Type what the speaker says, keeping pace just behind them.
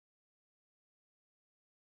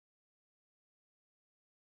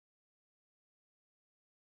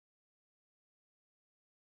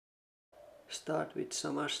Start with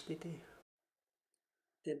Samastiti.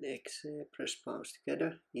 Then exhale, press palms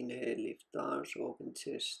together. Inhale, lift arms, open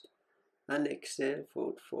chest. And exhale,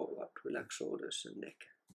 fold forward, relax shoulders and neck.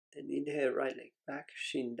 Then inhale, right leg back,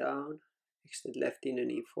 shin down. Extend left inner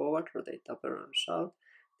knee forward, rotate upper arms out.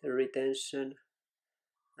 Then retention.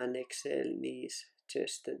 And exhale, knees,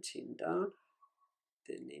 chest and chin down.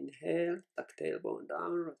 Then inhale, tuck tailbone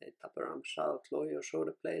down, rotate upper arms out, lower your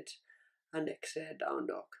shoulder blades. And exhale, down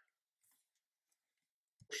dog.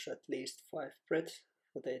 Push at least 5 breaths.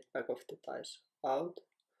 Rotate back of the thighs out.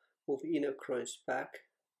 Move inner groins back.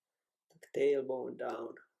 Tuck tailbone down.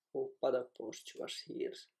 Move buttock bones towards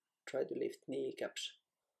heels. Try to lift kneecaps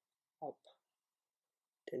up.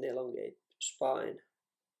 Then elongate spine.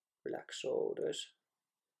 Relax shoulders.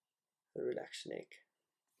 And relax neck.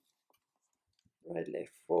 Right leg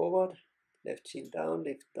forward. Left chin down.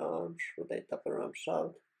 Lift arms. Rotate upper arms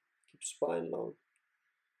out. Keep spine long.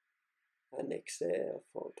 And exhale,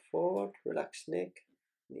 fold forward. Relax neck.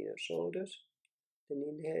 Knee and shoulders. Then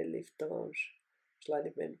inhale, lift arms,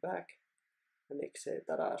 slightly bend back, and exhale,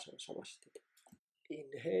 Tadasana Samastiti.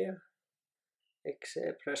 Inhale,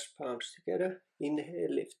 exhale, press palms together.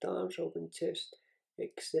 Inhale, lift arms, open chest.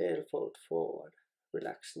 Exhale, fold forward,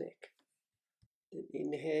 relax neck. Then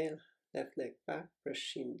inhale, left leg back, press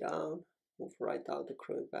shin down, move right outer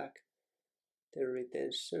groin back. Then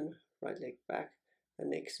retention, right leg back,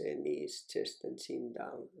 and exhale, knees, chest and chin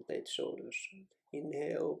down, rotate shoulders.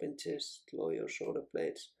 Inhale, open chest, lower your shoulder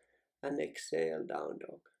blades, and exhale, down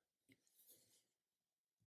dog.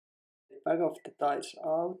 Back of the thighs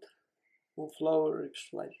out, move lower ribs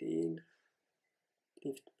slightly in,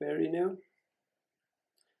 lift perineum,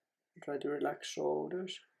 try to relax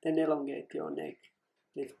shoulders, then elongate your neck,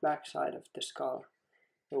 lift back side of the skull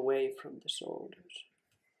away from the shoulders.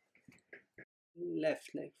 Left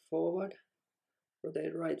leg forward,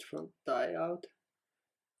 rotate right front thigh out,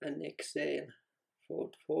 and exhale,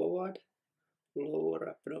 fold forward, lower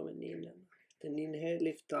abdomen in, then inhale,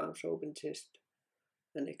 lift arms, open chest,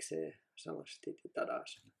 and exhale, Samastiti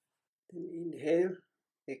Tadasana. Then inhale,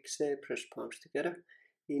 exhale, press palms together.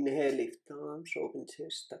 Inhale, lift arms, open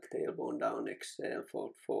chest, tuck tailbone down, exhale,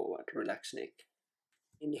 fold forward, relax neck.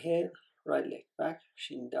 Inhale, right leg back,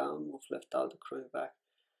 shin down, move left outer groin back,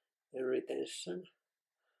 then retention.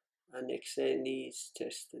 And exhale, knees,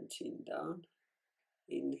 chest and chin down.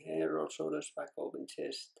 Inhale, roll shoulders back, open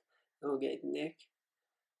chest, elongate neck.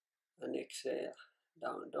 And exhale,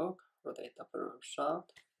 down dog, rotate upper arms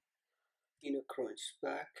out. Inner groins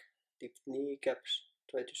back, lift kneecaps,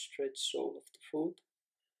 try to stretch sole of the foot.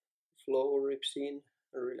 Lower ribs in,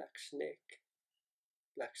 relax neck.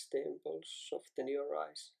 Relax temples, soften your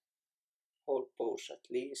eyes. Hold pose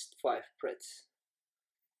at least 5 breaths.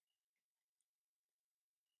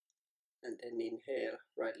 And then inhale,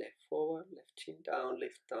 right leg forward, left chin down,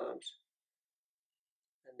 lift arms.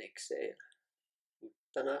 And exhale.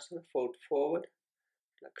 Uttanasana, fold forward,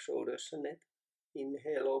 relax shoulders and neck.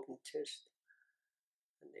 Inhale, open chest.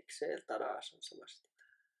 And exhale, Tadasana Samastiti.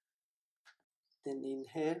 Then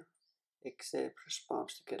inhale, exhale, press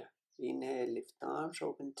palms together. Inhale, lift arms,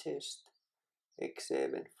 open chest.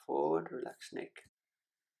 Exhale, bend forward, relax neck.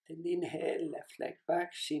 Then inhale, left leg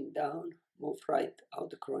back, shin down, move right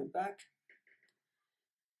outer groin back.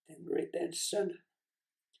 Then retention.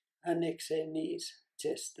 And exhale, knees,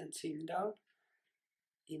 chest and chin down.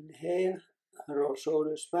 Inhale, roll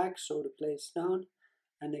shoulders back, shoulder blades down.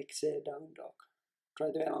 And exhale, down dog.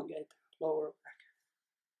 Try to elongate lower back.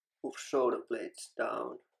 Move shoulder blades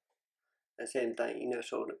down. At the same time, inner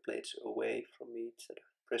shoulder blades away from each other.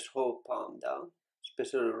 Press whole palm down,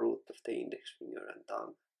 especially the root of the index finger and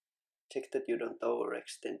thumb. Check that you don't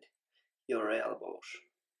overextend your elbows.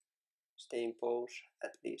 Stay in pose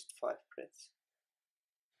at least 5 breaths.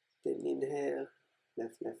 Then inhale,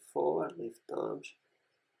 left leg forward, lift arms.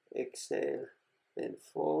 Exhale, bend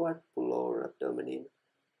forward, pull lower abdomen in.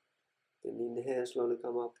 Then inhale, slowly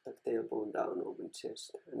come up, tuck tailbone down, open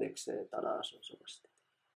chest. And exhale, Tadasana Samastiti.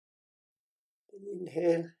 Then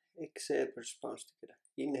inhale, exhale, press palms together.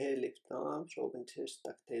 Inhale, lift arms, open chest,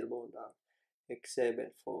 tuck tailbone down. Exhale,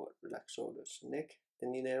 bend forward, relax shoulders and neck.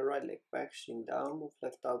 Then inhale, right leg back, shin down, move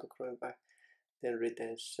left outer groin back. Then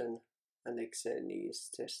retention. And exhale, knees,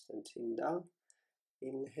 chest and chin down.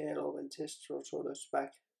 Inhale, open chest, roll shoulders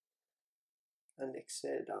back. And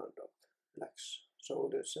exhale, down dog. Relax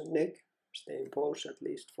shoulders and neck. Stay in pose at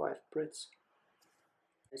least 5 breaths.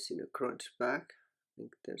 Pressing the groins back,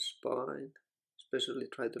 lengthen spine. Especially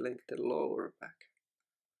try to lengthen lower back.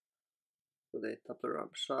 Rotate upper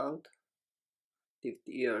arms out. Lift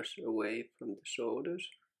the ears away from the shoulders.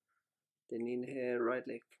 Then inhale, right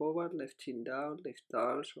leg forward, left chin down, lift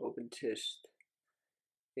arms, open chest.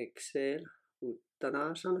 Exhale,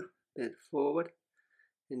 Uttanasana, bend forward.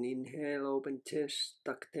 And inhale, open chest,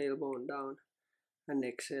 tuck tailbone down. And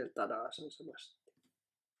exhale, Tadasana Samastiti.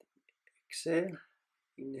 Exhale,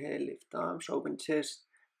 inhale, lift arms, open chest.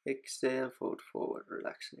 Exhale, fold forward,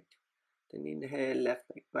 relax neck. Then inhale, left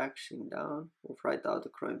leg back, chin down, move right outer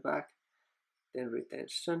groin back. Then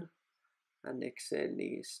retention. And exhale,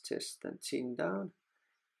 knees, chest and chin down.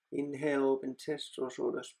 Inhale, open chest, draw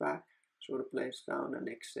shoulders back, shoulder blades down, and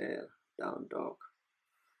exhale, down dog.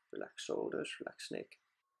 Relax shoulders, relax neck.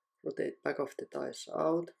 Rotate back of the thighs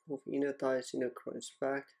out, move inner thighs, inner groins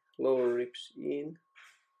back, lower ribs in.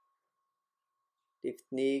 Lift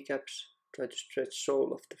kneecaps, try to stretch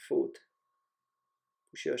sole of the foot.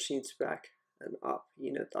 Push your shins back and up,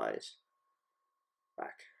 inner thighs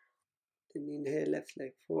back. Then inhale, left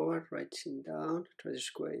leg forward, right shin down, try to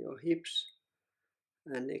square your hips.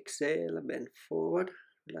 And exhale, bend forward,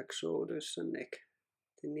 relax shoulders and neck.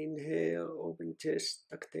 Then inhale, open chest,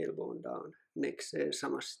 tuck tailbone down. And exhale,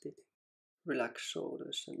 Samastiti. Relax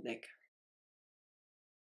shoulders and neck.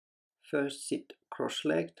 First sit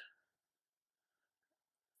cross-legged.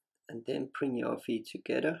 And then bring your feet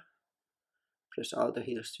together. Press outer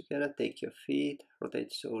heels together, take your feet,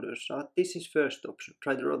 rotate shoulders out. This is first option.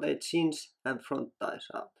 Try to rotate shins and front thighs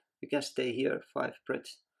out. You can stay here 5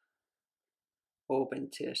 breaths. Open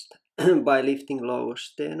chest by lifting lower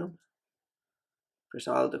sternum. Press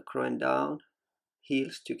outer groin down,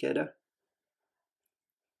 heels together.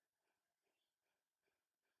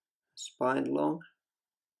 Spine long.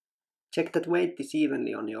 Check that weight is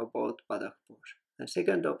evenly on your both buttock bones. And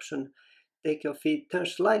second option, take your feet, turn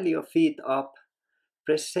slightly your feet up.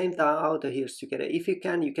 Press same time outer heels together. If you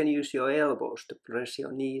can use your elbows to press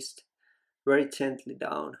your knees very gently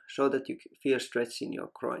down so that you feel stretch in your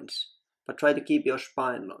groins. But try to keep your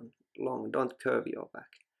spine long, don't curve your back.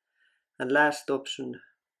 And last option,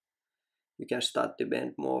 you can start to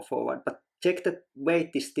bend more forward, but check that weight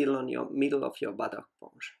is still on your middle of your buttock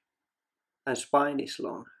bones. And spine is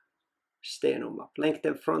long, sternum up,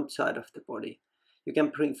 lengthen front side of the body. You can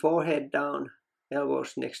bring forehead down,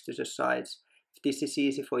 elbows next to the sides. If this is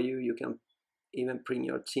easy for you, you can even bring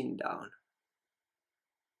your chin down.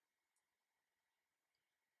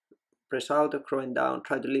 Press outer groin down,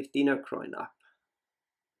 try to lift inner groin up.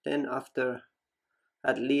 Then after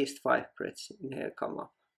at least 5 breaths, inhale, come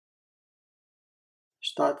up.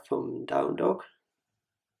 Start from down dog.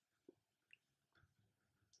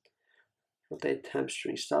 Rotate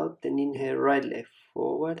hamstrings out, then inhale, right leg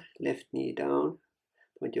forward, left knee down.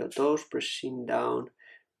 Point your toes, press chin down.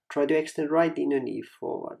 Try to extend right inner knee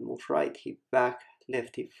forward. Move right hip back,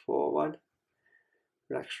 left hip forward.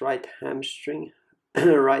 Relax right hamstring,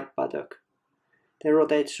 right buttock. Then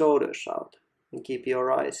rotate shoulders out and keep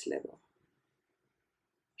your eyes level.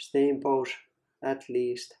 Stay in pose at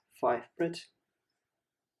least 5 breaths.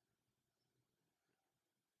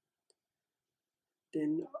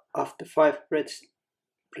 Then after 5 breaths,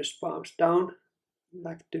 press palms down,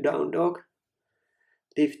 back to down dog.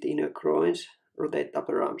 Lift inner groins, rotate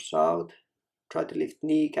upper arms out. Try to lift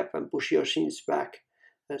kneecap and push your shins back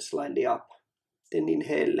and slightly up. Then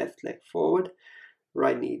inhale, left leg forward,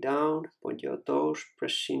 right knee down, point your toes,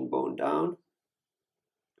 press shin bone down.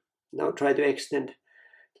 Now try to extend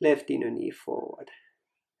left inner knee forward.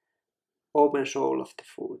 Open sole of the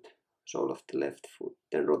foot, sole of the left foot.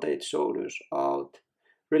 Then rotate shoulders out.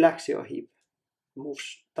 Relax your hip. Move,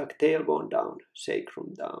 tuck tailbone down,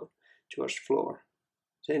 sacrum down towards floor.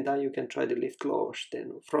 Same time you can try to lift lower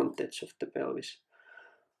sternum, front edge of the pelvis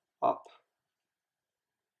up.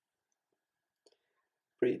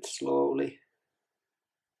 Breathe slowly.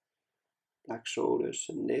 Back shoulders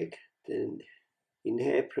and neck. Then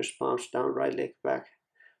inhale, press palms down, right leg back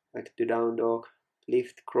to down dog.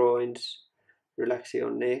 Lift groins, relax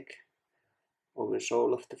your neck, open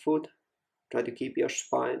sole of the foot. Try to keep your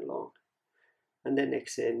spine long. And then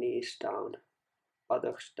exhale, knees down,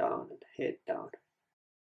 buttocks down, and head down.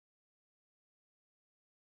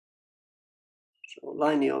 So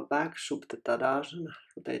line your back, Supta Tadasana,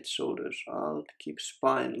 rotate shoulders out, keep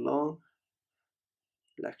spine long,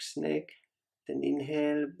 relax neck. Then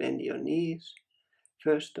inhale, bend your knees.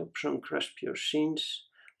 First option, grasp your shins,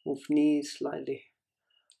 move knees slightly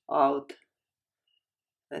out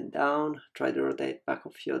and down. Try to rotate back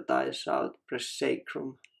of your thighs out, press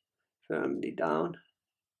sacrum firmly down.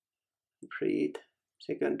 Breathe.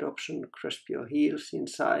 Second option, grasp your heels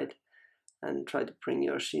inside and try to bring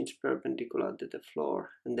your shins perpendicular to the floor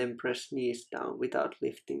and then press knees down without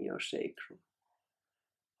lifting your sacrum.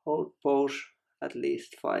 Hold pose at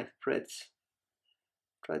least 5 breaths.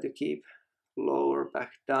 Try to keep lower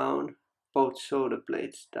back down, both shoulder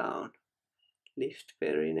blades down, lift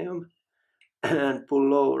perineum and pull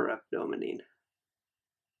lower abdomen in.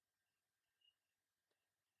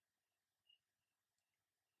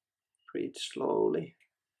 Breathe slowly.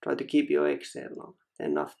 Try to keep your exhale long.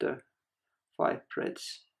 Then after 5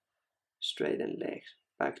 breaths, straighten legs.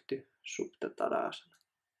 Back to Supta Tadasana.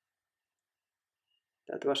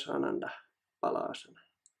 That was Ananda Balasana.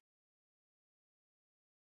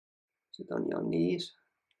 Sit on your knees.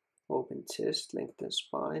 Open chest, lengthen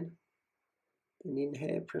spine. Then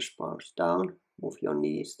inhale, press palms down. Move your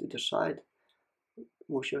knees to the side.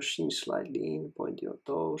 Move your shins slightly in. Point your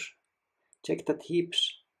toes. Check that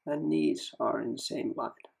hips and knees are in the same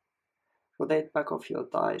line. Rotate back of your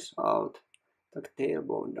thighs out. Tuck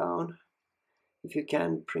tailbone down. If you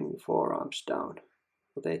can, bring forearms down.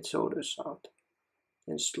 Rotate shoulders out.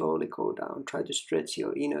 Then slowly go down. Try to stretch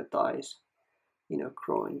your inner thighs, inner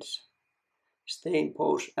groins. Stay in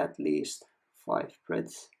pose at least 5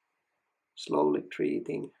 breaths. Slowly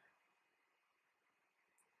breathing.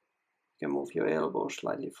 You can move your elbows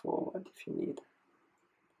slightly forward if you need.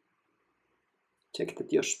 Check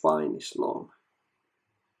that your spine is long.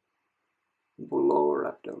 Pull lower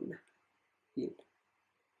abdomen in.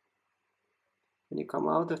 When you come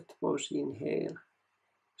out of the pose, inhale.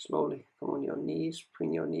 Slowly come on your knees,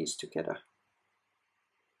 bring your knees together.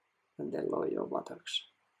 And then lower your buttocks.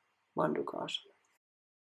 Mandukasana.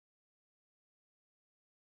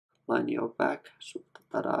 Line your back, Supta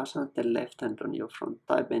Tadasana, then left hand on your front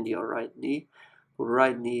thigh, bend your right knee. Pull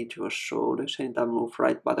right knee to your shoulder, same time move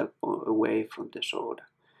right buttock away from the shoulder.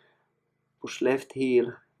 Push left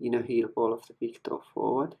heel, inner heel ball of the big toe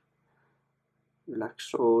forward. Relax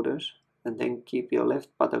shoulders, and then keep your left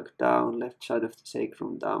buttock down, left side of the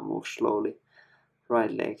sacrum down, move slowly.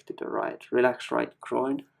 Right leg to the right. Relax right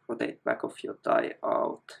groin, rotate back of your thigh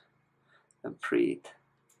out, and breathe.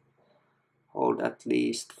 Hold at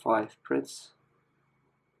least 5 breaths.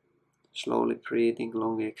 Slowly breathing,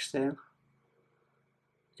 long exhale.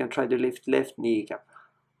 You can try to lift left kneecap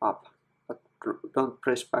up, but don't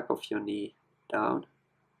press back of your knee down.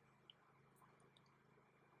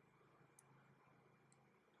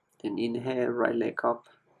 Then inhale, right leg up.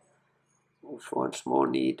 Move once more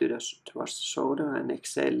knee towards the shoulder and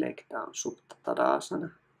exhale, leg down, Supta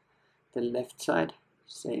Tadasana. Then left side,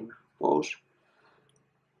 same pose.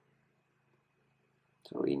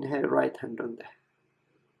 So inhale, right hand on the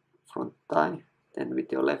front thigh. Then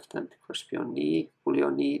with your left hand, grasp your knee, pull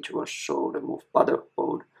your knee towards shoulder, move buttock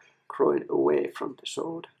bone, groin away from the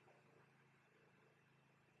shoulder.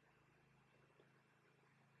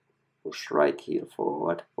 Push right heel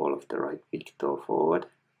forward, ball of the right big toe forward.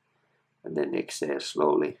 And then exhale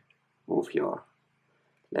slowly, move your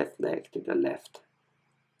left leg to the left.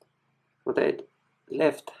 Rotate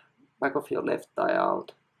left, back of your left thigh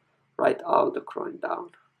out, right outer groin down,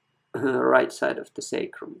 right side of the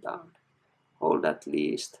sacrum down. Hold at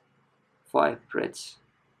least 5 breaths.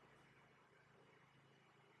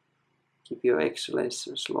 Keep your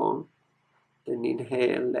exhalations long. Then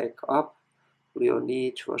inhale, leg up, pull your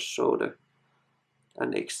knee towards shoulder,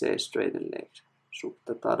 and exhale, straighten legs.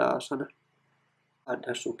 Supta Tadasana,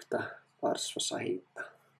 Adha Supta Parsvasahita.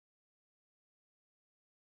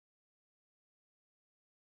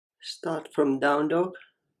 Start from down dog.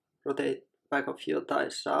 Rotate back of your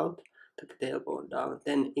thighs out, tuck tailbone down.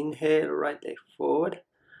 Then inhale, right leg forward,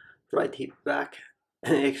 right hip back,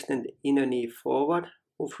 extend inner knee forward.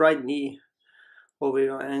 Move right knee over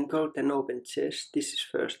your ankle, then open chest. This is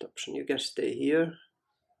first option. You can stay here.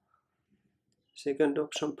 Second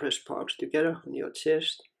option, press palms together on your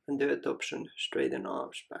chest. And third option, straighten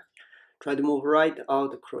arms back. Try to move right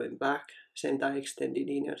outer groin back. Same time extended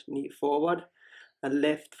inner knee forward. And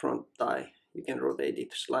left front thigh, you can rotate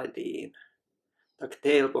it slightly in. Tuck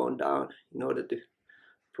tailbone down in order to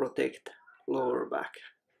protect lower back.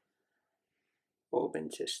 Open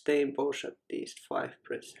chest, stay in pose at least 5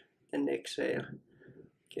 breaths. Then exhale,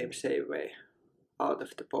 came same way out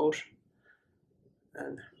of the pose.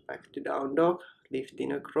 And back to down dog, lift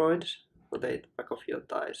inner groins, rotate back of your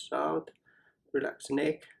thighs out, relax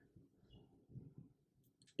neck,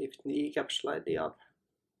 lift kneecap slightly up,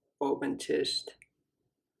 open chest,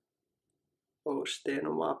 lower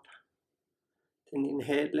sternum up. Then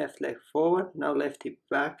inhale, left leg forward, now left hip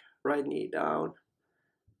back, right knee down,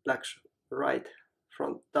 relax right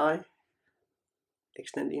front thigh,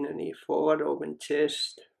 extend inner knee forward, open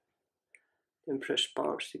chest, then press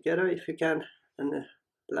palms together if you can, and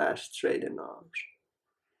last straighten arms.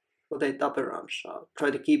 Rotate upper arms out. Try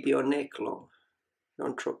to keep your neck long.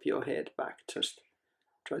 Don't drop your head back, just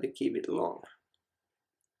try to keep it long.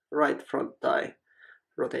 Right front thigh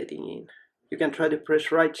rotating in. You can try to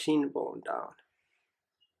press right shin bone down.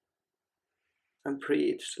 And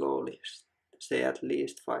breathe slowly. Stay at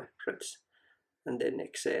least 5 breaths. And then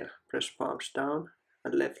exhale. Press palms down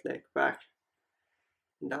and left leg back.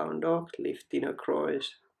 Down dog. Lift inner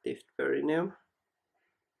groins. Lift perineum.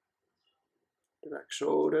 Relax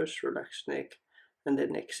shoulders. Relax neck. And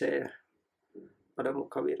then exhale. Adho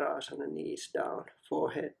Mukha Virasana. Knees down.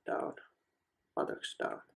 Forehead down. Buttocks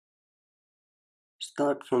down.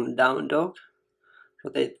 Start from down dog.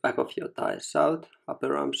 Rotate back of your thighs out,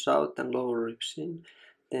 upper arms out and lower ribs in.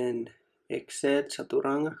 Then exhale,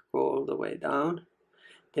 Chaturanga, go all the way down.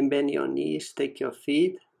 Then bend your knees, take your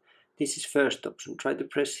feet. This is first option. Try to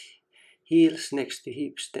press heels next to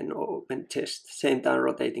hips, then open chest. Same time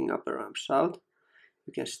rotating upper arms out.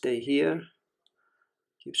 You can stay here,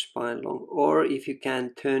 keep spine long. Or if you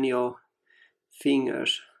can, turn your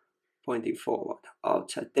fingers pointing forward,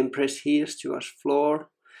 outside. Then press heels towards floor.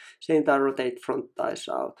 Same time rotate front thighs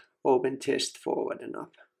out. Open chest forward and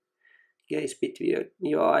up. Gaze between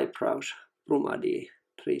your eyebrows. Brumadi,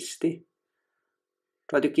 Tristi.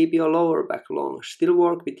 Try to keep your lower back long. Still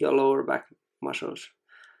work with your lower back muscles.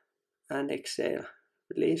 And exhale.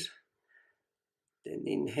 Release. Then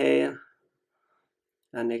inhale.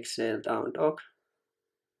 And exhale, down dog.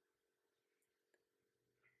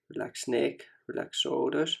 Relax neck. Relax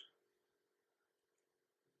shoulders.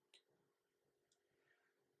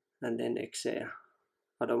 And then exhale.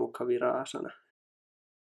 Adho Mukha Virasana.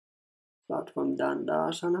 Start from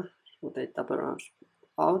Dandasana. Rotate upper arms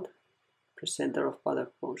out. Press center of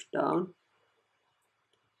buttock bones down.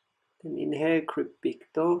 Then inhale, grip big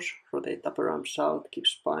toes. Rotate upper arms out. Keep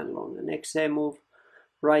spine long. And exhale, move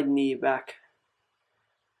right knee back.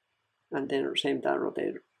 And then at the same time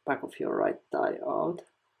rotate back of your right thigh out.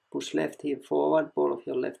 Push left heel forward. Ball of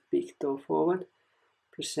your left big toe forward.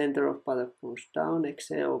 Press center of buttock bones down.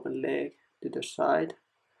 Exhale, open leg to the side.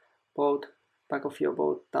 Both back of your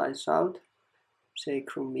both thighs out.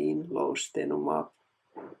 Sacrum in, low sternum up.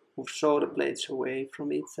 Move shoulder blades away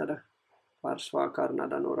from each other. Parsvakarna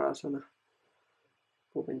Dhanurasana.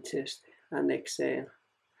 Open chest and exhale.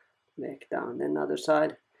 Leg down. Then other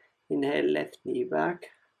side. Inhale, left knee back.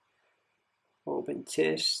 Open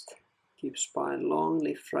chest. Keep spine long.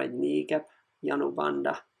 Lift right kneecap. Janu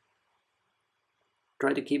Bandha.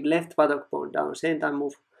 Try to keep left buttock bone down. Same time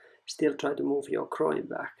move. Still try to move your groin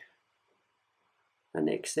back. And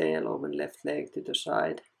exhale, open left leg to the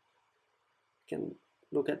side. You can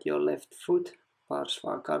look at your left foot.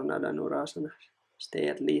 Parsvakarna Dhanurasana. Stay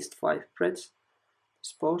at least 5 breaths.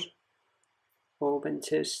 This pose. Open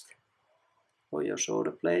chest. Or your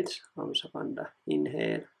shoulder blades. Amsa Bandha.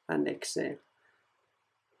 Inhale and exhale.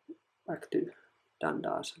 Back to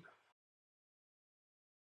Dandasana.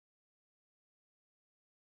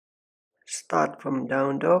 Start from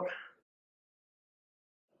down dog.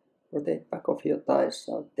 Rotate back of your thighs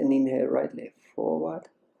out. Then inhale, right leg forward.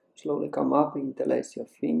 Slowly come up, interlace your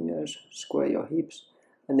fingers, square your hips,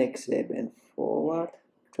 and exhale, bend forward.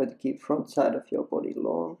 Try to keep front side of your body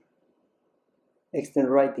long. Extend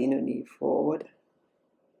right inner knee forward.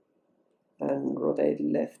 And rotate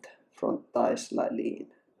left front thigh slightly in.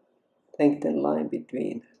 Lengthen line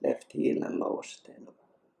between left heel and lower sternum.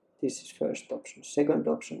 This is first option. Second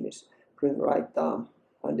option is bring right arm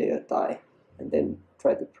under your thigh and then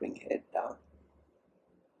try to bring head down.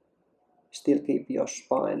 Still keep your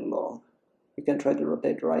spine long. You can try to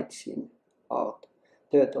rotate right shin out.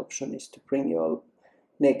 Third option is to bring your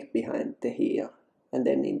neck behind the heel and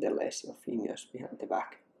then interlace your fingers behind the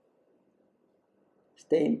back.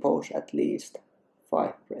 Stay in pose at least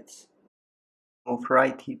 5 breaths. Move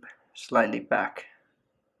right hip slightly back.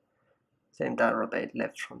 Same time rotate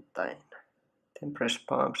left front thigh. Then press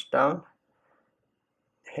palms down.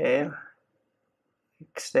 Inhale.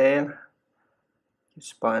 Exhale. Keep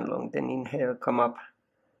spine long. Then inhale, come up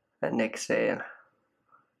and exhale.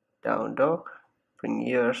 Down dog. Bring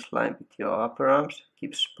ears line with your upper arms.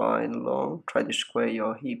 Keep spine long. Try to square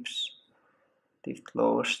your hips. Lift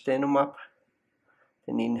lower sternum up.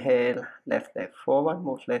 Then inhale, left leg forward.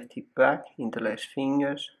 Move left hip back. Interlace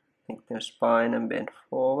fingers. Lengthen spine and bend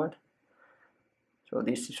forward. So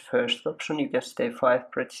this is first option. You can stay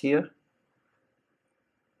 5 breaths here.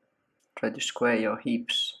 Try to square your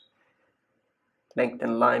hips.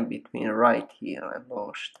 Lengthen line between right heel and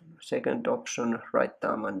lower sternum. Second option, right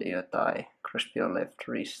arm under your thigh. Grasp your left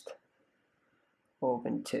wrist.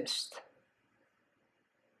 Open chest.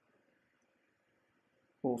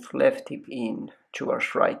 Move left hip in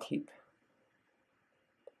towards right hip.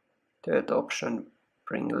 Third option,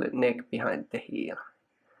 bring the neck behind the heel.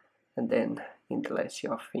 And then interlace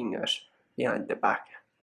your fingers behind the back.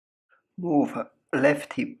 Move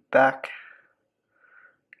left hip back.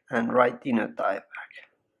 and right inner thigh back.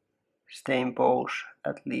 Stay in pose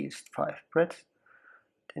at least 5 breaths.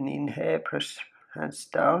 Then inhale, press hands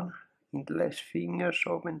down, interlace fingers,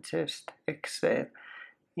 open chest, exhale.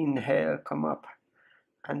 Inhale, come up,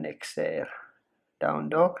 and exhale. Down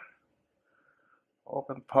dog.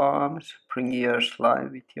 Open palms, bring ears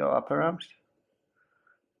line with your upper arms.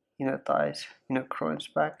 Inner thighs, inner groins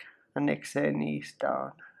back, and exhale, knees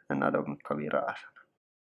down. And Adho Mukha Virasana.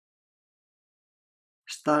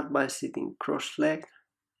 Start by sitting cross-legged.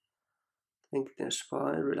 Lengthen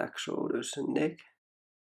spine, relax shoulders and neck.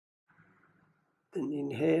 Then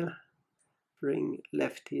inhale, bring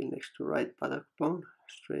left heel next to right buttock bone,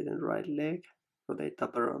 straighten right leg, rotate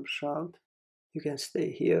upper arms out. You can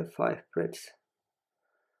stay here 5 breaths.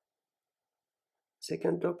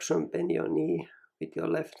 Second option, bend your knee with your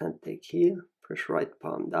left hand, take heel, press right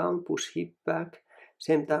palm down, push hip back,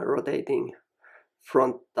 same time rotating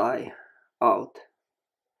front thigh out.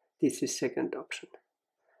 This is second option.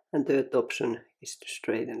 And third option is to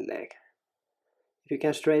straighten leg. If you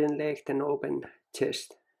can straighten leg, then open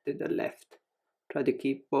chest to the left. Try to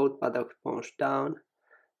keep both buttock bones down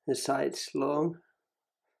and sides long.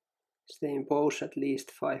 Stay in pose at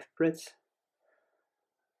least 5 breaths.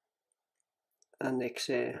 And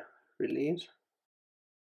exhale, release.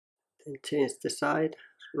 Then change the side,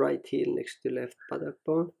 right heel next to left buttock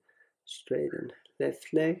bone. Straighten left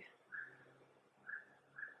leg.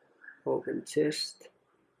 Open chest.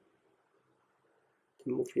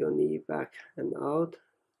 Then move your knee back and out.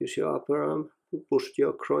 Use your upper arm to push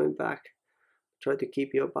your groin back. Try to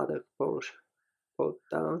keep your buttock bones both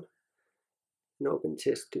down. And open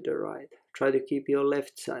chest to the right. Try to keep your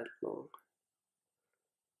left side long.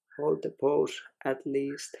 Hold the pose at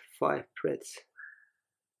least 5 breaths.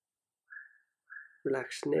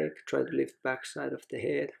 Relax neck, try to lift back side of the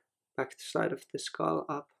head, back side of the skull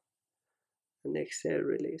up, and exhale,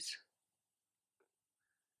 release.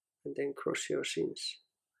 And then cross your shins.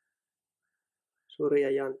 Surya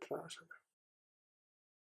Yantrasana.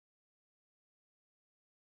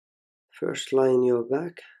 First lie in your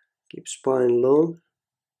back, keep spine long,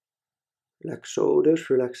 relax shoulders,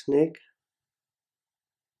 relax neck.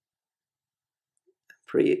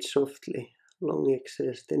 Breathe softly, long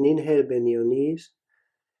exhales. Then inhale, bend your knees.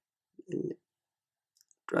 And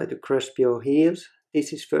try to grasp your heels.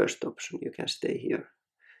 This is first option, you can stay here.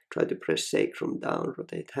 Try to press sacrum down,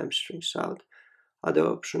 rotate hamstrings out. Other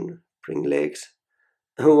option, bring legs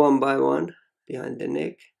one by one behind the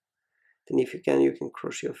neck. Then if you can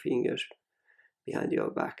cross your fingers behind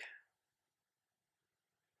your back.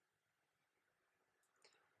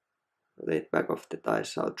 Rotate back of the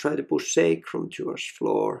thighs out. Try to push sacrum towards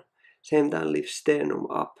floor. Same time lift sternum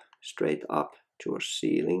up, straight up towards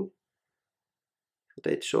ceiling.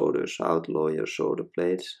 Rotate shoulders out, lower your shoulder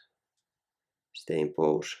blades. Stay in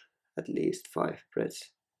pose at least 5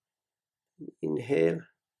 breaths. Inhale.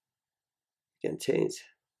 You can change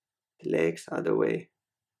the legs other way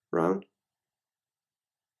round.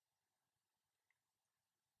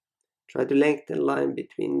 Try to lengthen line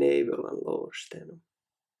between navel and lower sternum.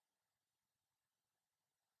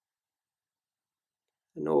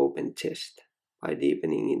 And open chest by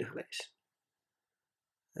deepening inhalation.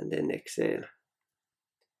 And then exhale.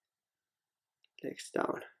 Legs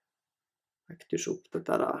down. Back to Supta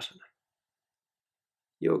Tadasana.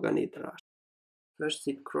 Yoga Nidra. First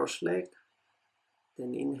sit cross-legged.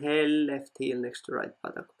 Then inhale, left heel next to right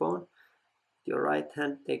buttock bone. Your right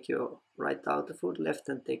hand, take your right outer foot. Left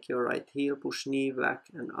hand, take your right heel. Push knee back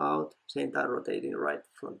and out. Same time rotating right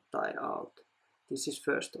front thigh out. This is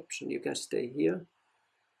first option. You can stay here.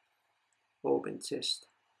 Open chest.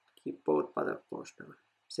 Keep both buttock bones down.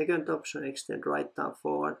 Second option, extend right arm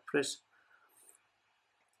forward. Press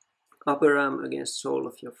upper arm against sole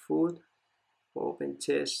of your foot. Open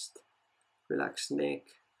chest. Relax neck.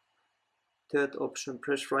 Third option,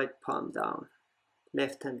 press right palm down.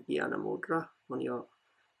 Left hand Dhyana Mudra on your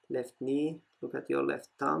left knee. Look at your left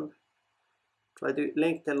thumb. Try to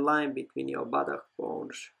lengthen line between your buttock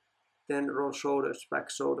bones. Then roll shoulders back,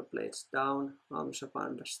 shoulder blades down, arms up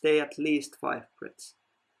under. Stay at least 5 breaths.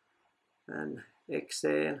 And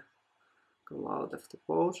exhale, come out of the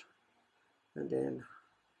pose. And then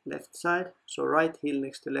left side. So right heel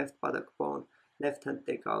next to left buttock bone. Left hand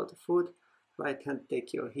take out the foot. Right hand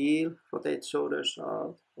take your heel. Rotate shoulders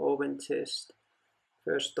out. Open chest.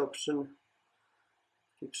 First option,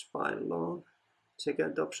 keep spine long.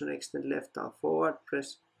 Second option, extend left arm forward.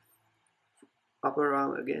 Press upper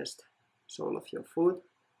arm against sole of your foot.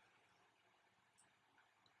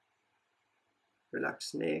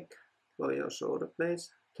 Relax neck, lower your shoulder blades.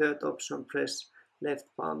 Third option, press left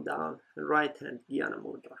palm down and right hand Dhyana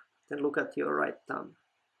Mudra. Then look at your right thumb.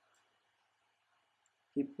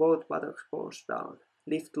 Keep both buttocks bones down.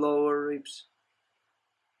 Lift lower ribs.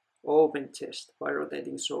 Open chest by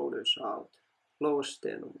rotating shoulders out. Lower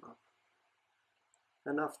sternum up.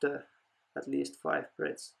 And after at least 5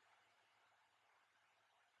 breaths,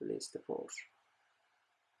 release the pose.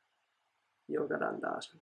 Yoga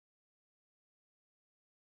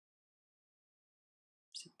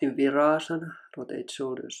Sit in Virasana, rotate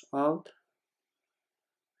shoulders out.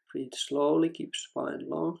 Breathe slowly, keep spine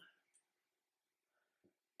long.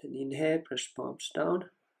 Then inhale, press palms down.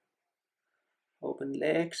 Open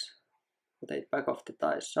legs. Rotate back of the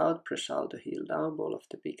thighs out, press outer heel down, ball of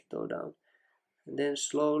the big toe down. And then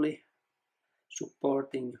slowly,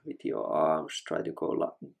 supporting with your arms, try to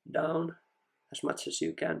go down as much as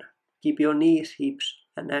you can. Keep your knees, hips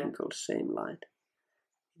and ankles same line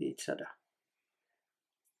with each other.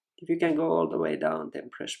 If you can go all the way down, then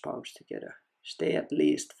press palms together. Stay at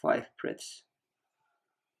least 5 breaths.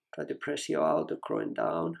 Try to press your outer groin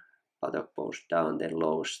down, buttock bones down, then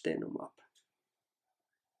lower sternum up.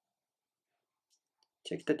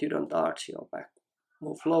 Check that you don't arch your back.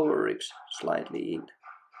 Move lower ribs slightly in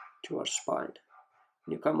towards spine.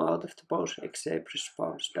 When you come out of the pose, exhale, press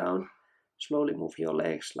palms down. Slowly move your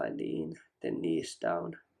legs slightly in, then knees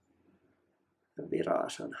down. And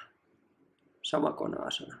Virasana,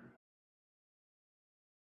 Samakonasana.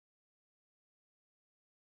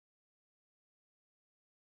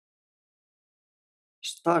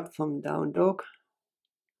 Start from down dog.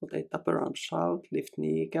 Rotate upper arms out, lift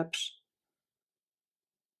kneecaps.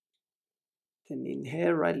 Then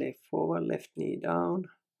inhale, right leg forward, left knee down.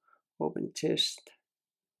 Open chest,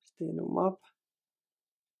 sternum up.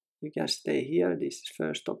 You can stay here. This is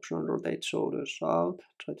first option. Rotate shoulders out.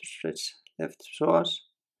 Try to stretch left psoas.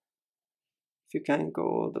 If you can go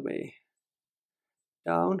all the way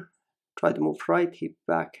down, try to move right hip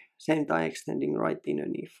back. Same time extending right inner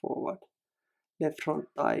knee forward. Left front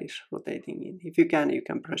thigh is rotating in. If you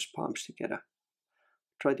can press palms together.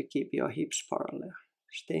 Try to keep your hips parallel.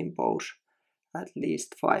 Stay in pose at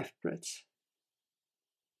least 5 breaths.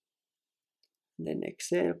 Then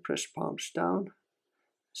exhale, press palms down.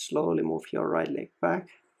 Slowly move your right leg back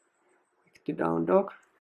to down dog.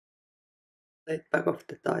 Take back of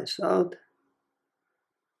the thighs out.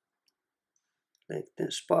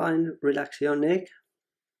 Lengthen spine, relax your neck.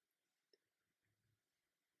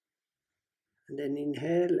 And then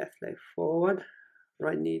inhale, left leg forward,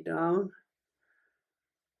 right knee down.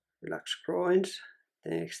 Relax groins.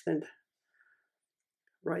 Then extend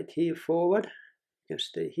right heel forward. You can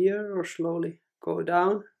stay here or slowly go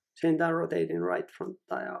down. Same time rotating right front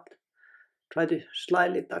thigh out. Try to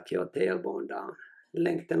slightly tuck your tailbone down.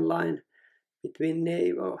 Lengthen line between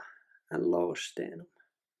navel and lower sternum.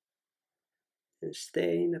 And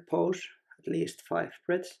stay in the pose at least 5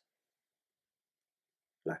 breaths.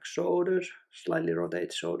 Relax shoulders, slightly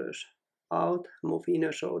rotate shoulders out, move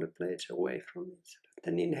inner shoulder blades away from each other.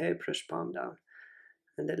 Then inhale, press palm down.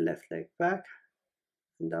 And then left leg back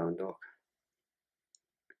and down dog.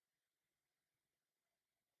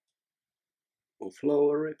 Move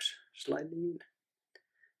lower ribs slightly in.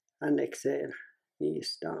 And exhale,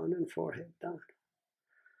 knees down and forehead down.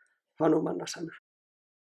 Hanumanasana.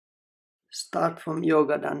 Start from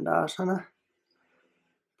Yoga Dandasana.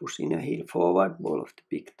 Push inner heel forward, ball of the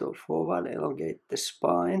big toe forward, elongate the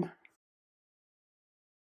spine.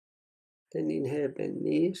 Then inhale, bend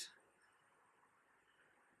knees.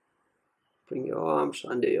 Bring your arms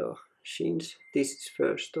under your shins. This is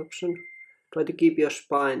first option. Try to keep your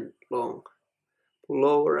spine long. Pull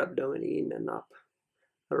lower abdomen in and up.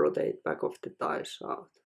 And rotate back of the thighs out.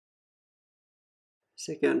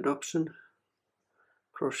 Second option.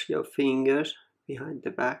 Cross your fingers behind the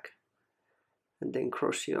back. And then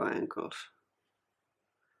cross your ankles.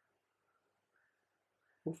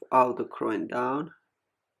 Move outer groin down.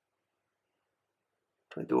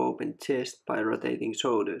 Try to open chest by rotating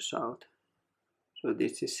shoulders out. So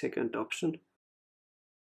this is second option.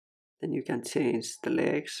 Then you can change the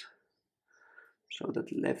legs so that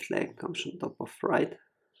the left leg comes on top of right.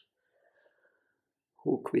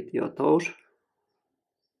 Hook with your toes.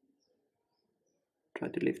 Try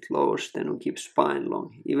to lift lower sternum, keep spine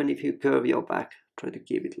long. Even if you curve your back, try to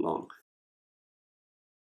keep it long.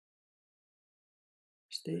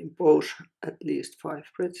 Stay in pose at least 5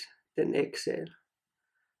 breaths. Then exhale.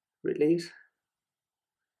 Release.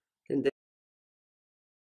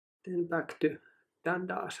 Then back to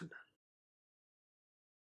Dandasana.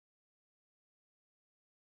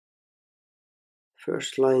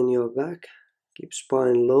 First lie in your back. Keep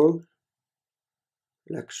spine long.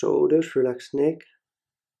 Relax shoulders, relax neck.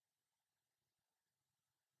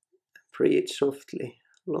 Breathe softly.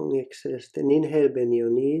 Long exhales. Then inhale, bend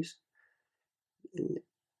your knees. And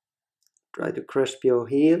try to grasp your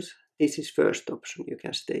heels. This is first option, you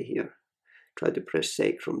can stay here. Try to press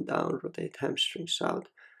sacrum down, rotate hamstrings out.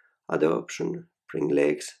 Other option, bring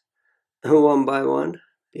legs one by one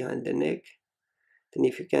behind the neck. Then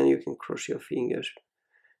if you can cross your fingers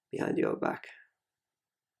behind your back.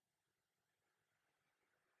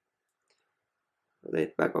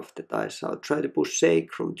 Rotate back of the thighs out. Try to push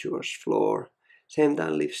sacrum towards floor. Same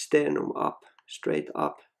time lift sternum up, straight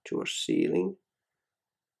up towards ceiling.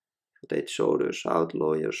 Rotate shoulders out,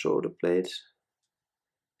 lower your shoulder blades.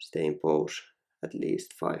 Stay in pose at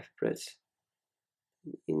least 5 breaths.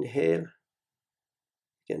 Inhale.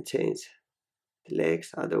 You can change the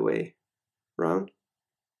legs other way round.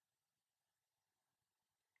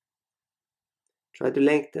 Try to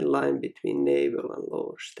lengthen line between navel and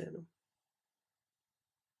lower sternum.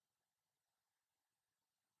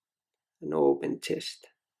 And open chest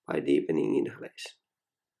by deepening inhalation.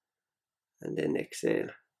 And then exhale.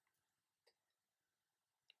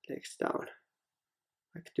 Legs down.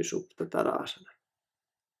 Back to Supta Tadasana.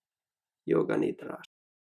 Yoga Nidra.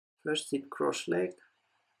 First sit cross-legged.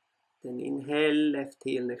 Then inhale, left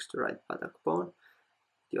heel next to right buttock bone.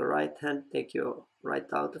 Your right hand take your right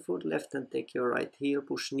outer foot, left hand take your right heel,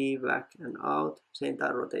 push knee back and out. Same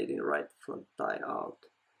time rotating right front thigh out.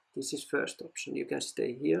 This is first option. You can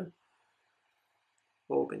stay here.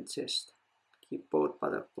 Open chest. Keep both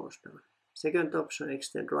buttock bones down. Second option,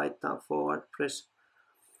 extend right thumb forward, press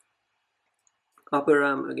upper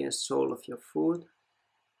arm against sole of your foot.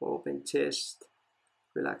 Open chest,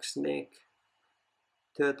 relax neck.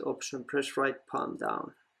 Third option, press right palm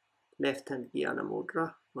down. Left hand Dhyana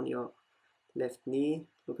Mudra on your left knee.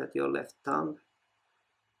 Look at your left thumb.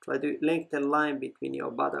 Try to lengthen line between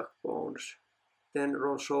your buttock bones. Then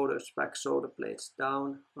roll shoulders back, shoulder blades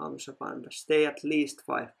down, arms up under. Stay at least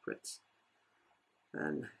 5 breaths.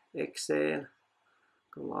 And exhale,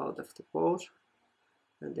 come out of the pose.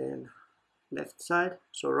 And then left side.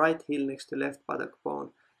 So right heel next to left buttock bone.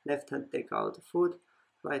 Left hand take out the foot.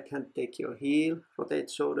 Right hand take your heel. Rotate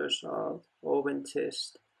shoulders out. Open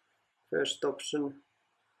chest. First option,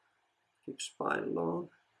 keep spine long.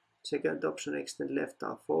 Second option, extend left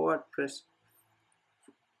arm forward. Press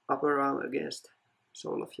upper arm against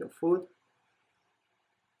sole of your foot.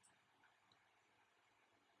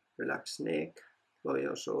 Relax neck, lower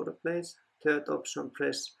your shoulder blades. Third option,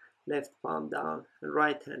 press left palm down and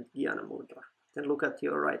right hand Dhyana Mudra. Then look at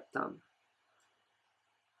your right thumb.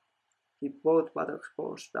 Keep both buttocks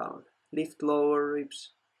bones down. Lift lower ribs.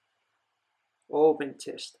 Open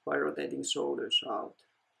chest by rotating shoulders out.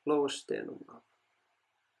 Lower sternum up.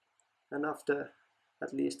 And after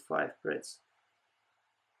at least 5 breaths,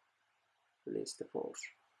 release the pose.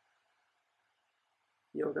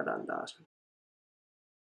 Yoga Dandasana.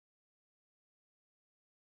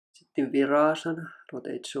 Sitten Virasana,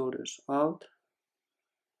 rotate shoulders out.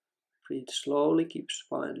 Breathe slowly, keep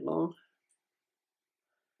spine long.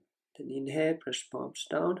 Then inhale, press palms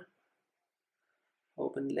down.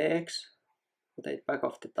 Open legs. Rotate back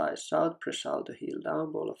of the thighs out, press outer heel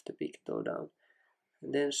down, ball of the big toe down.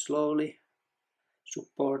 And then slowly,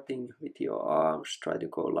 supporting with your arms, try to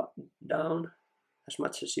go down as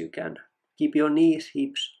much as you can. Keep your knees,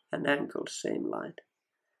 hips and ankles same line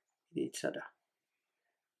with each other.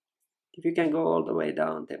 If you can go all the way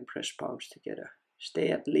down, then press palms together. Stay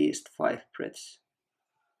at least 5 breaths.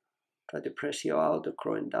 Try to press your outer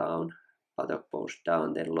groin down, buttock bones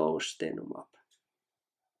down, then lower sternum up.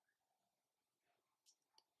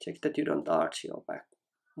 Check that you don't arch your back.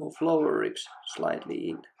 Move lower ribs slightly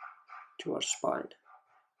in towards spine.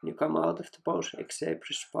 When you come out of the pose, exhale,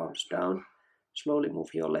 press palms down. Slowly move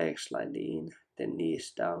your legs slightly in, then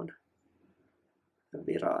knees down. And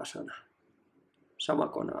Virasana,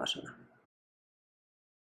 Samakonasana.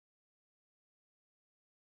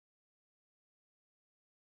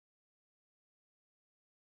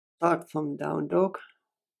 Start from down dog.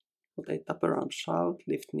 Rotate upper arms out,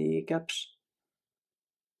 lift kneecaps.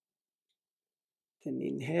 Then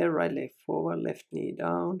inhale, right leg forward, left knee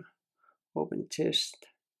down. Open chest,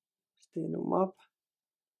 sternum up.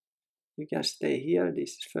 You can stay here.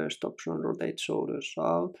 This is first option. Rotate shoulders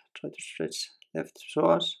out. Try to stretch left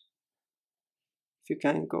psoas. If you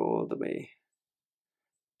can, go all the way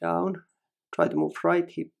down. Try to move right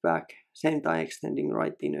hip back. Same time extending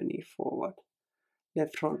right inner knee forward.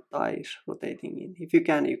 Left front thigh is rotating in. If you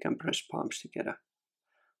can press palms together.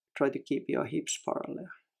 Try to keep your hips parallel.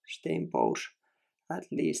 Stay in pose at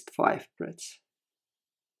least 5 breaths.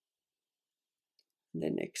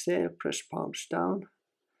 Then exhale, press palms down.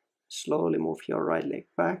 Slowly move your right leg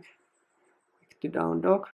back to down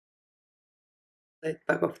dog. Let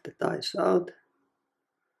back of the thighs out.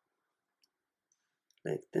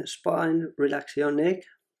 Lengthen spine, relax your neck.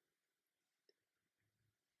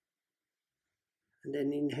 And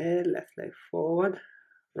then inhale, left leg forward,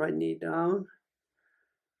 right knee down.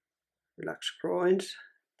 Relax groins.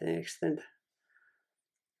 Then extend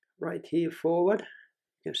right heel forward.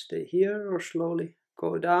 You can stay here or slowly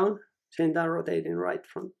go down. Same time rotating right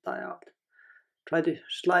front thigh out. Try to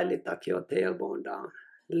slightly tuck your tailbone down.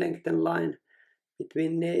 Lengthen line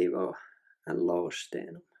between navel and lower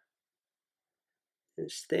sternum.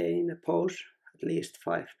 And stay in a pose at least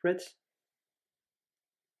 5 breaths.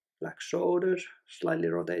 Relax shoulders, slightly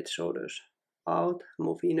rotate shoulders out,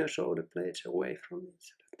 move inner shoulder blades away from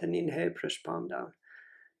each other. Then inhale, press palm down.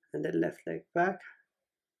 And then left leg back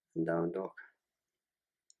and down dog.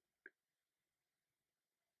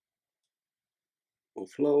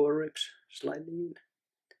 Move lower ribs slightly in.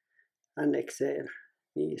 And exhale,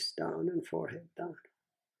 knees down and forehead down.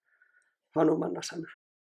 Hanumanasana.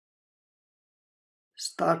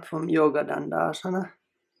 Start from Yoga Dandasana.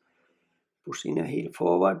 Push inner heel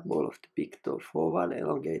forward, ball of the big toe forward,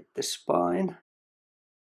 elongate the spine.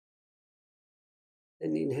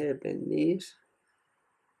 Then inhale, bend knees.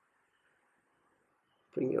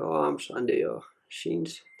 Bring your arms under your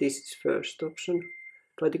shins. This is first option.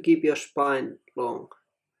 Try to keep your spine long.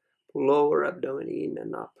 Pull lower abdomen in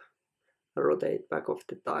and up. And rotate back of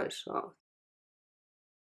the thighs out.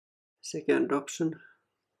 Second option.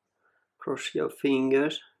 Cross your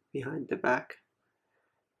fingers behind the back.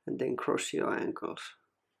 And then cross your ankles.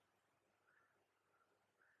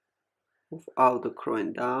 Move outer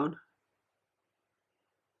groin down.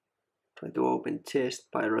 Try to open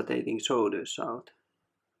chest by rotating shoulders out.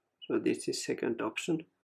 So this is second option.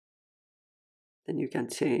 Then you can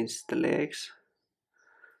change the legs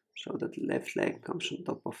so that the left leg comes on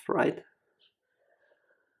top of right.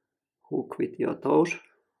 Hook with your toes.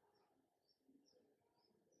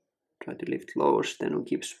 Try to lift lower sternum,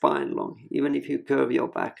 keep spine long. Even if you curve your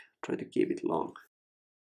back, try to keep it long.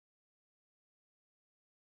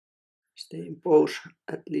 Stay in pose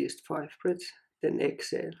at least 5 breaths, then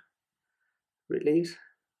exhale. Release.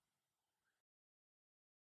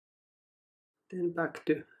 Then back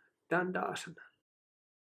to Dandasana.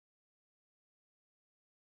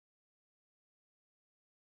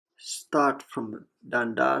 Start from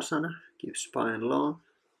Dandasana, keep spine long,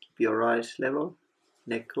 keep your eyes level,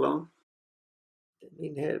 neck long. Then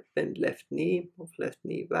inhale, bend left knee, move left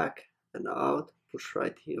knee back and out, push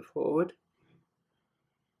right heel forward.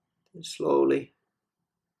 Then slowly,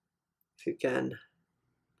 if you can,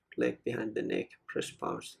 leg behind the neck, press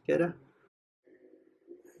palms together.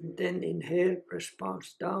 And then inhale, press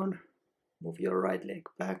palms down, move your right leg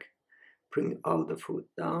back, bring outer foot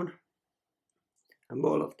down, and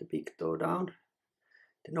ball of the big toe down.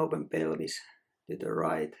 Then open pelvis to the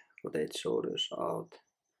right, rotate shoulders out.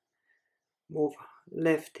 Move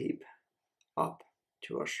left hip up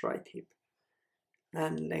towards right hip.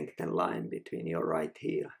 And lengthen line between your right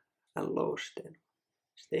heel and low sternum.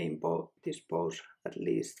 Stay in this pose at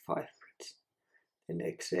least 5 breaths. Then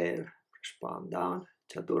exhale, press palm down,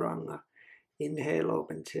 Chaturanga. Inhale,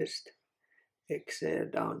 open chest. Exhale,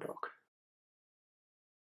 down dog.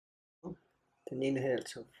 Then inhale,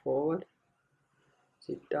 jump forward.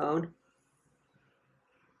 Sit down.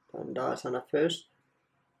 Dandasana first.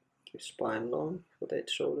 Keep spine long, rotate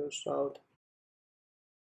shoulders out.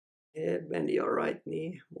 Bend your right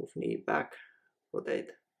knee, move knee back,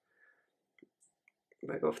 rotate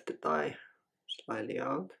back of the thigh slightly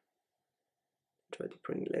out. Try to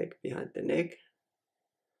bring leg behind the neck.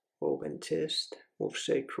 Open chest, move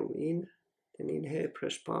sacrum in. Then inhale,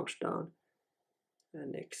 press palms down.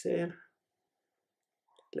 And exhale.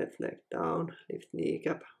 Left leg down, lift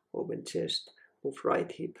kneecap, open chest, move right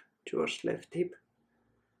hip towards left hip.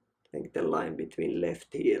 Lengthen line between left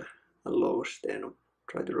heel and lower sternum.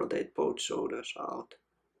 Try to rotate both shoulders out.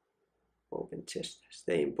 Open chest,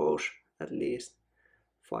 stay in pose at least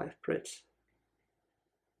 5 breaths.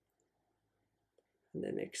 And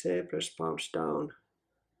then exhale, press palms down.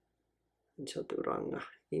 And Chaturanga.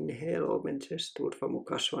 Inhale, open chest, Urdhva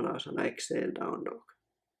Mukha Svanasana. Exhale, down dog.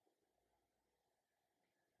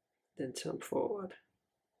 Then jump forward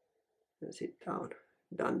and sit down,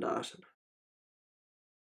 Dandasana.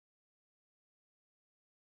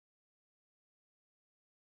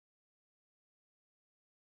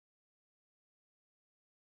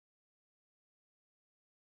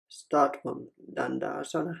 Start from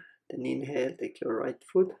Dandasana, then inhale, take your right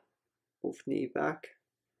foot, move knee back,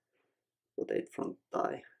 rotate front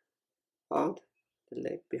thigh out, the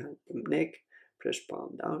leg behind the neck, press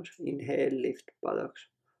palm down, inhale, lift buttocks,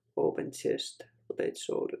 open chest, rotate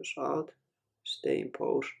shoulders out, stay in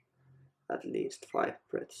pose at least 5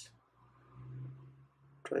 breaths.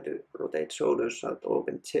 Try to rotate shoulders out,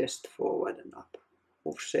 open chest forward and up.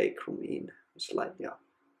 Move sacrum in, slightly up.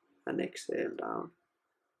 And exhale down.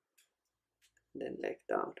 Then leg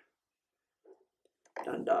down.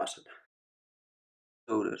 Dandasana.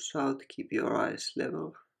 Shoulders out, keep your eyes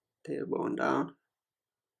level. Tailbone down.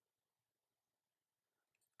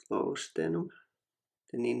 Close sternum.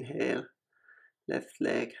 Then inhale. Left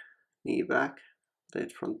leg, knee back.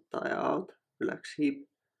 Rotate front thigh out. Relax hip.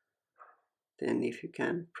 Then if you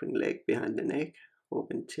can, bring leg behind the neck.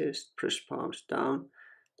 Open chest, press palms down.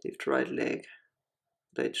 Lift right leg.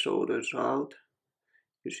 Rotate shoulders out.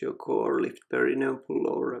 Use your core, lift perineum, pull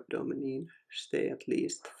lower abdomen in. Stay at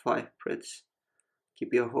least 5 breaths.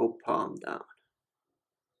 Keep your whole palm down.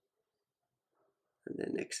 And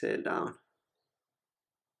then exhale down.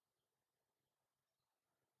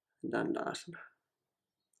 Dandasana.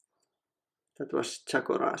 That was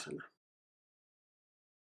Chakorasana.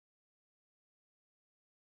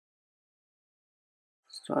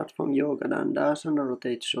 Start from Yoga Dandasana,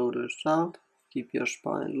 rotate shoulders out. Keep your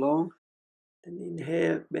spine long. Then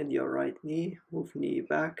inhale, bend your right knee, move knee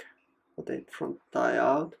back. Rotate front thigh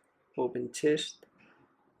out, open chest.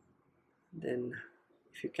 Then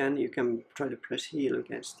if you can try to press heel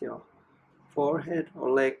against your forehead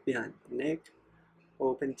or leg behind the neck.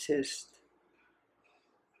 Open chest.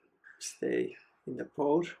 Stay in the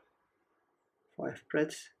pose. 5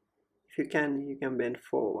 breaths. If you can bend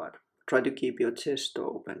forward. Try to keep your chest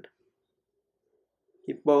open.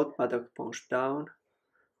 Keep both buttock bones down.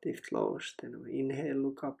 Lift low. Then inhale,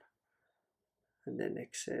 look up. And then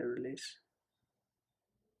exhale, release.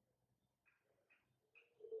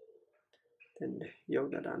 Then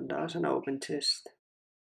Yoga Dandasana, open chest.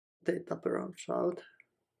 Rotate upper arms out.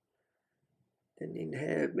 Then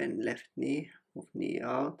inhale, bend left knee. Move knee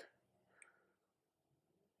out.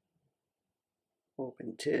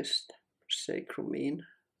 Open chest. Sacrum in.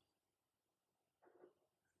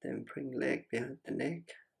 Then bring leg behind the neck.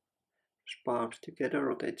 Palms together,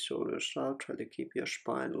 rotate shoulders out. Try to keep your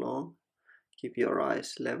spine long. Keep your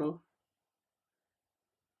eyes level.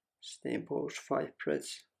 Stay in pose 5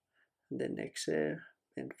 breaths. And then exhale,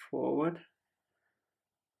 bend forward.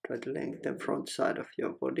 Try to lengthen front side of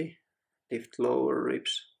your body. Lift lower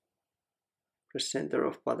ribs. Press center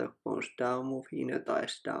of buttock bones down. Move inner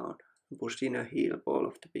thighs down. Push inner heel ball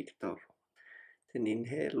of the big toe. Then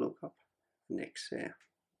inhale, look up. And exhale.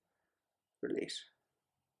 Release.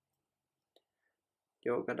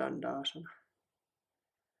 Yoga Dandasana.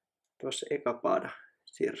 Tuossa Ekapada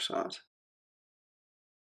Sirsasana.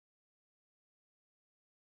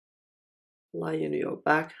 Lie on your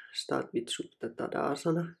back. Start with Supta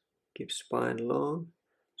Tadasana. Keep spine long.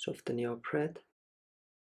 Soften your breath.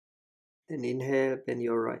 Then inhale, bend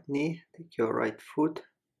your right knee. Take your right foot.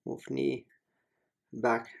 Move knee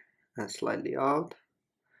back and slightly out.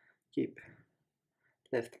 Keep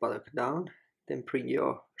left buttock down. Then bring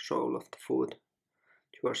your sole of the foot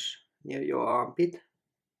towards near your armpit.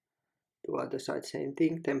 To other side, same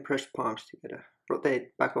thing. Then press palms together.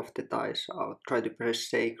 Rotate back of the thighs out. Try to press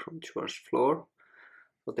sacrum towards floor.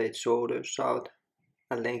 Rotate shoulders out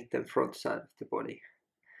and lengthen front side of the body.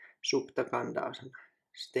 Supta Kandasana.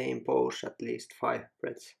 Stay in pose at least 5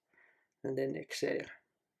 breaths. And then exhale.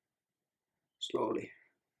 Slowly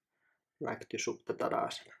back to Supta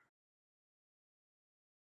Tadasana.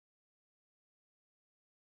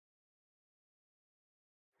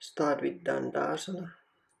 Start with Dandasana.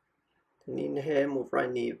 Then inhale, move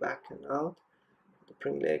right knee back and out.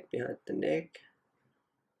 Bring leg behind the neck.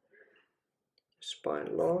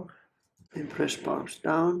 Spine long. Then press palms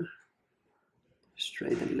down.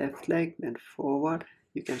 Straighten left leg, bend forward.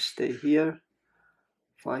 You can stay here.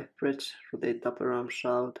 5 breaths. Rotate upper arms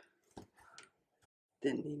out.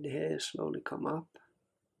 Then inhale, slowly come up.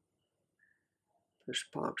 Press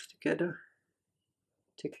palms together.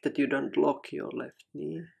 Check that you don't lock your left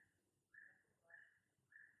knee.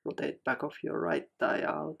 Rotate back of your right thigh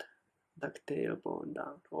out. Tuck tailbone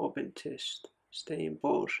down. Open chest. Stay in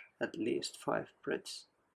pose at least 5 breaths.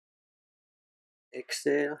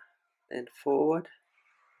 Exhale, bend forward.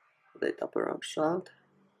 Rotate upper arms out.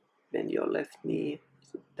 Bend your left knee.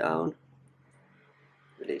 Sit down.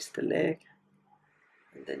 Release the leg.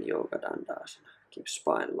 And then Yoga Dandasana. Keep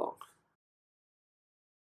spine long.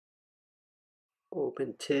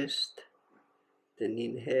 Open chest. Then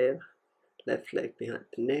inhale. Left leg behind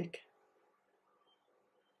the neck.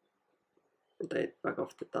 Rotate back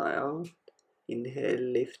of the thigh out. Inhale,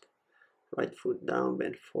 lift. Right foot down,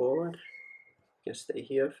 bend forward. You can stay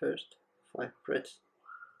here first. 5 breaths.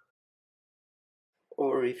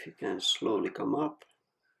 Or if you can slowly come up,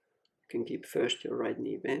 you can keep first your right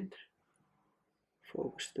knee bent.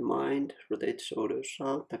 Focus the mind, rotate shoulders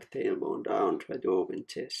out, tuck tailbone down, try to open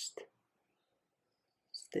chest.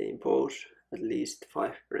 Stay in pose at least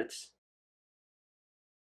 5 breaths.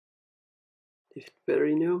 Lift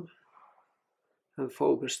perineum and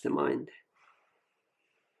focus the mind.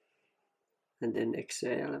 And then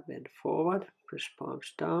exhale, bend forward, press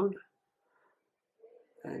palms down,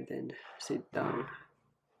 and then sit down.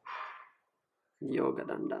 Yoga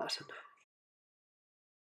Dandasana.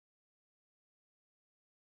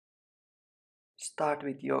 Start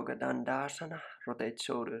with Yoga Dandasana, rotate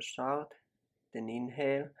shoulders out, then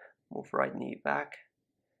inhale, move right knee back,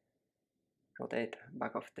 rotate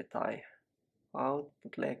back of the thigh out,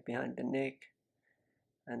 put leg behind the neck,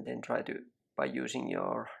 and then try to, by using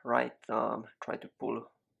your right arm, try to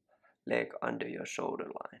pull leg under your shoulder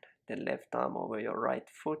line. Then left arm over your right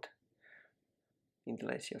foot,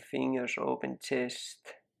 interlace your fingers, open chest,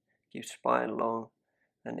 keep spine long,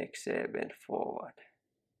 and exhale, bend forward.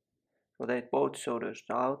 Rotate both shoulders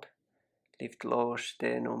out, lift lower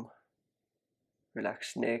sternum,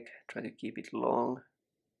 relax neck, try to keep it long,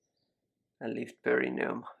 and lift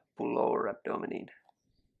perineum, pull lower abdomen in.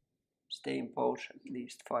 Stay in pose at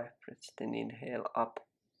least 5 breaths, then inhale up,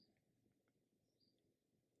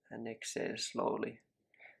 and exhale slowly,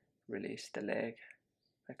 release the leg,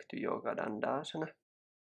 back to Yoga Dandasana.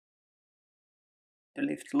 To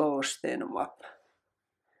lift lower sternum up,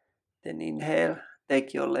 then inhale,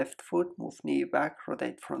 take your left foot, move knee back,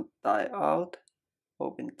 rotate front thigh out,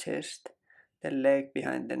 open chest, then leg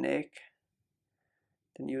behind the neck,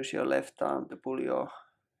 then use your left arm to pull your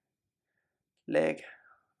leg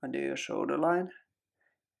under your shoulder line,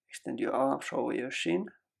 extend your arms over your shin,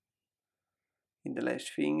 interlace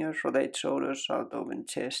fingers, rotate shoulders out, open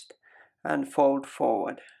chest, and fold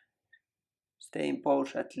forward. Stay in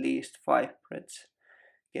pose at least 5 breaths.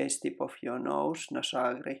 Gaze tip of your nose,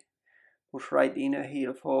 Nasagri. Push right inner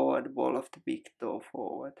heel forward, ball of the big toe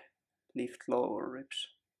forward. Lift lower ribs.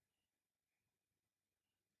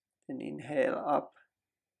 Then inhale up,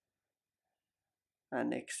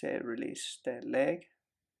 and exhale, release the leg.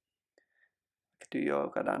 Back to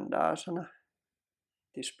Yoga Dandasana.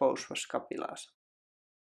 This pose was Kapilasa.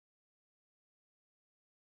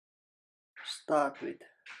 Start with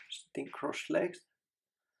sitting cross legs,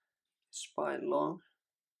 spine long,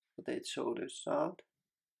 rotate shoulders out.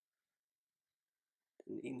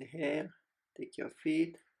 Then inhale, take your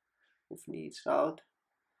feet, move knees out,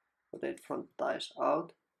 rotate front thighs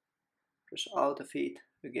out, press outer feet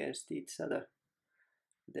against each other.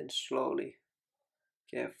 Then slowly,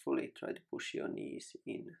 carefully try to push your knees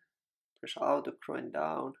in. Press outer groin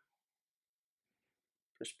down,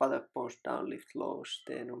 press buttock bones down, lift lower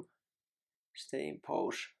sternum. Stay in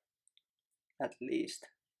pose at least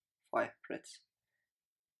 5 breaths.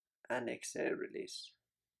 And exhale, release.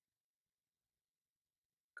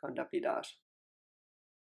 Kandapidasa.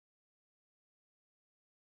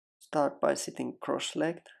 Start by sitting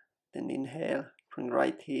cross-legged, then inhale, bring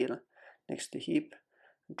right heel next to hip,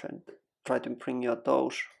 and try to bring your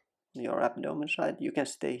toes on your abdomen side. You can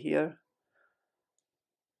stay here,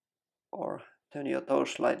 or turn your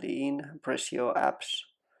toes slightly in, and press your abs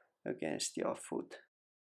against your foot.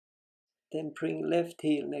 Then bring left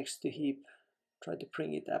heel next to hip, try to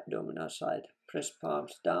bring it abdominal side, press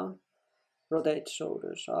palms down, rotate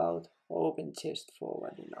shoulders out, open chest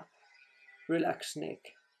forward and up. Relax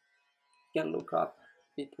neck. You can look up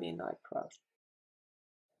between eyebrows.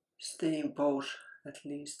 Stay in pose at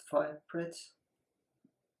least 5 breaths.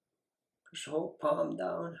 Press whole palm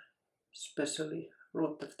down, especially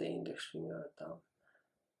root of the index finger down.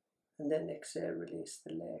 And then exhale, release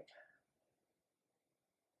the leg.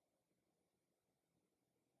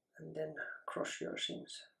 And then cross your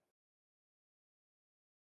shins.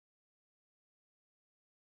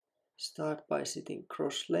 Start by sitting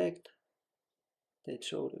cross-legged. Take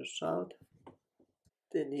shoulders out.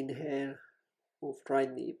 Then inhale, move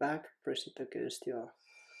right knee back, press it against your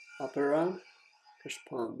upper arm. Press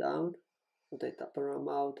palm down, rotate upper arm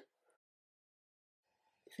out.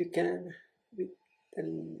 If you can,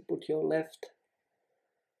 then put your left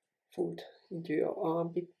foot into your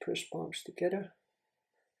armpit, press palms together,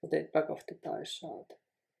 rotate back of the thighs out.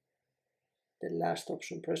 Then last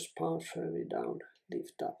option, press palms firmly down,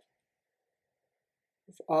 lift up.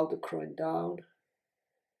 Move outer groin down,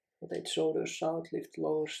 rotate shoulders out, lift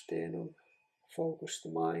lower sternum, focus the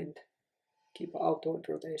mind, keep outward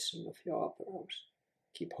rotation of your upper arms.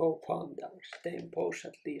 Keep whole palm down, stay in pose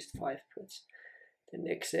at least 5 breaths. Then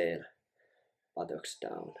exhale, buttocks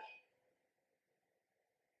down.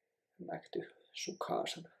 Back to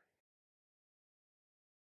Sukhasana.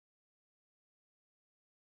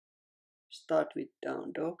 Start with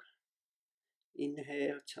down dog.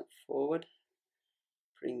 inhale, jump forward,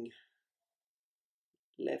 bring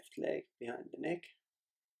left leg behind the neck,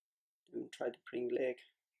 then try to bring leg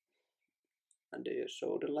under your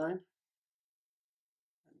shoulder line,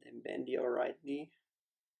 and then bend your right knee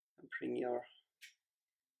and bring your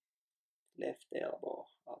left elbow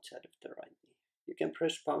outside of the right knee. You can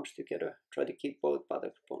press palms together, try to keep both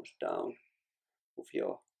buttock bones down, move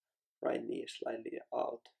your right knee slightly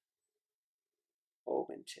out,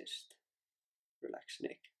 open chest, relax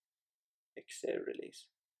neck, exhale, release,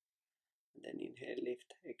 and then inhale,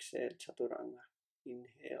 lift, exhale, chaturanga,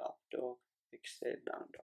 inhale, up dog, exhale, down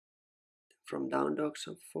dog. From down dog,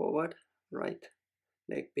 jump forward, right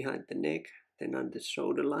leg behind the neck, then under the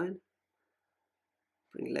shoulder line,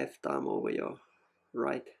 bring left arm over your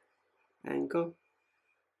right ankle,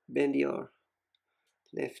 bend your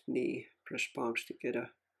left knee, press palms together,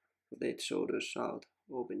 rotate shoulders out,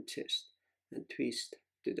 open chest, and twist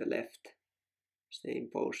to the left. Stay in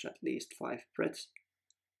pose at least 5 breaths.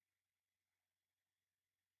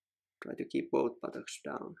 Try to keep both buttocks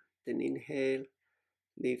down. Then inhale,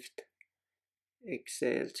 lift,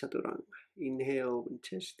 exhale, chaturanga. Inhale, open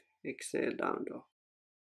chest, exhale, down dog.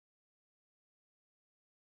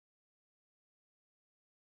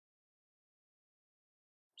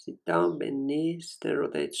 Sit down, bend knees, then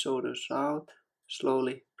rotate shoulders out.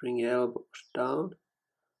 Slowly bring elbows down.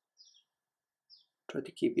 Try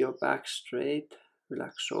to keep your back straight.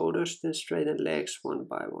 Relax shoulders, then straighten legs one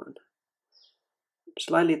by one.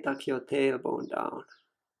 Slightly tuck your tailbone down.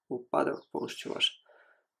 Move buttock bones towards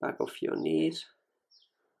back of your knees.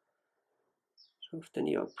 Soften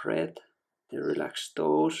your breath. Then relax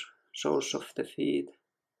toes, soles of the feet.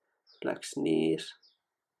 Relax knees.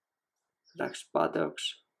 Relax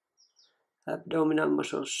buttocks. Abdominal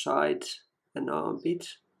muscles, sides and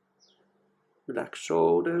armpits. Relax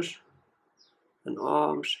shoulders and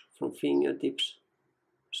arms from fingertips,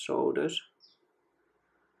 shoulders.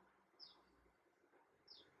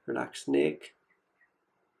 Relax neck,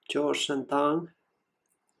 jaws and tongue.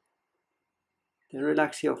 Then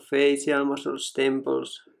relax your facial muscles,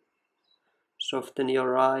 temples. Soften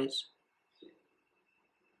your eyes.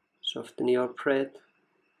 Soften your breath.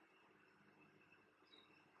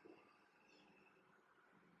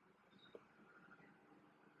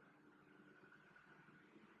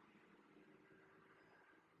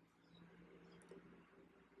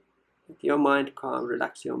 Let your mind calm,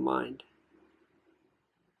 relax your mind.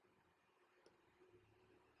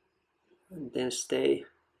 And then stay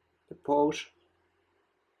the pose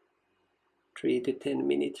 3 to 10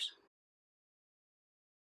 minutes.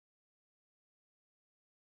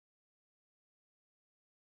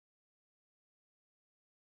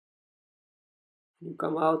 You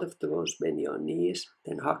come out of the pose, bend your knees,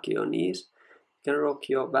 then hug your knees. You can rock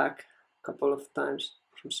your back a couple of times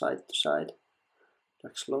from side to side.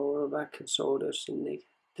 Relax lower back and shoulders and neck.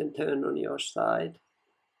 Then turn on your side.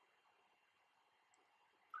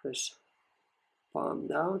 Press palm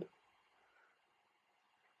down.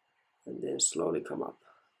 And then slowly come up.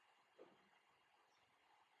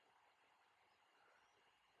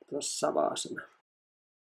 It was Savasana.